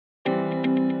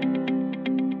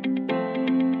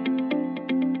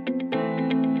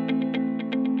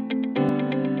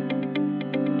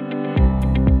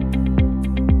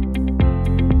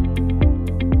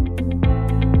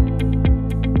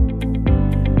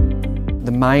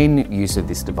main use of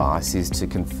this device is to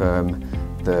confirm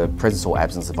the presence or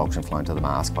absence of oxygen flow into the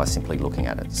mask by simply looking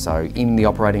at it. So in the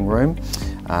operating room,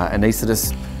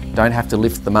 anaesthetists don't have to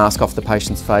lift the mask off the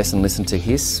patient's face and listen to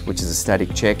hiss, which is a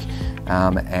static check,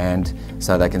 and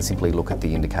so they can simply look at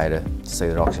the indicator to see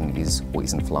that oxygen is or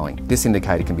isn't flowing. This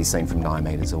indicator can be seen from 9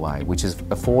 metres away, which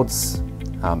affords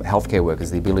healthcare workers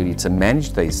the ability to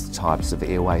manage these types of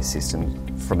airway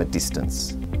systems from a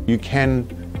distance. You can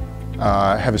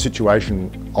have a situation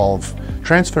of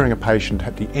transferring a patient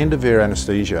at the end of their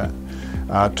anaesthesia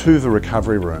to the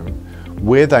recovery room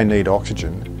where they need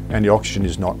oxygen and the oxygen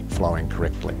is not flowing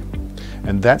correctly.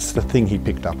 And that's the thing he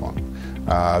picked up on,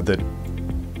 that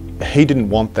he didn't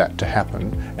want that to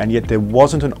happen, and yet there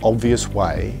wasn't an obvious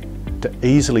way to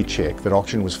easily check that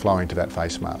oxygen was flowing to that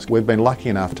face mask. We've been lucky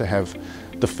enough to have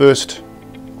the first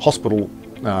hospital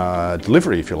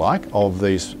delivery, if you like, of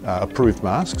these approved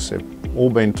masks. They've all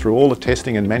been through all the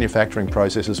testing and manufacturing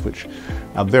processes, which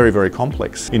are very, very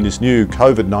complex. In this new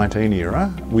COVID-19 era,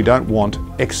 we don't want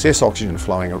excess oxygen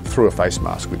flowing through a face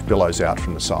mask, which billows out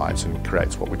from the sides and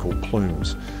creates what we call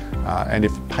plumes. And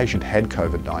if a patient had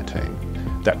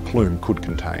COVID-19, that plume could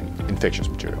contain infectious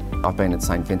material. I've been at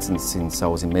St Vincent since I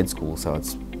was in med school, so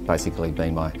it's basically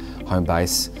been my home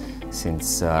base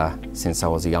since I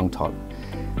was a young tot.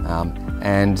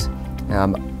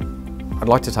 I'd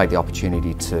like to take the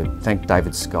opportunity to thank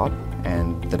David Scott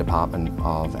and the Department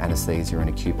of Anaesthesia and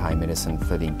Acute Pain Medicine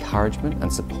for the encouragement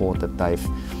and support that they've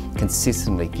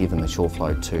consistently given the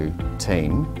SureflO2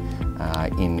 team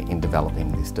in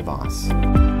developing this device.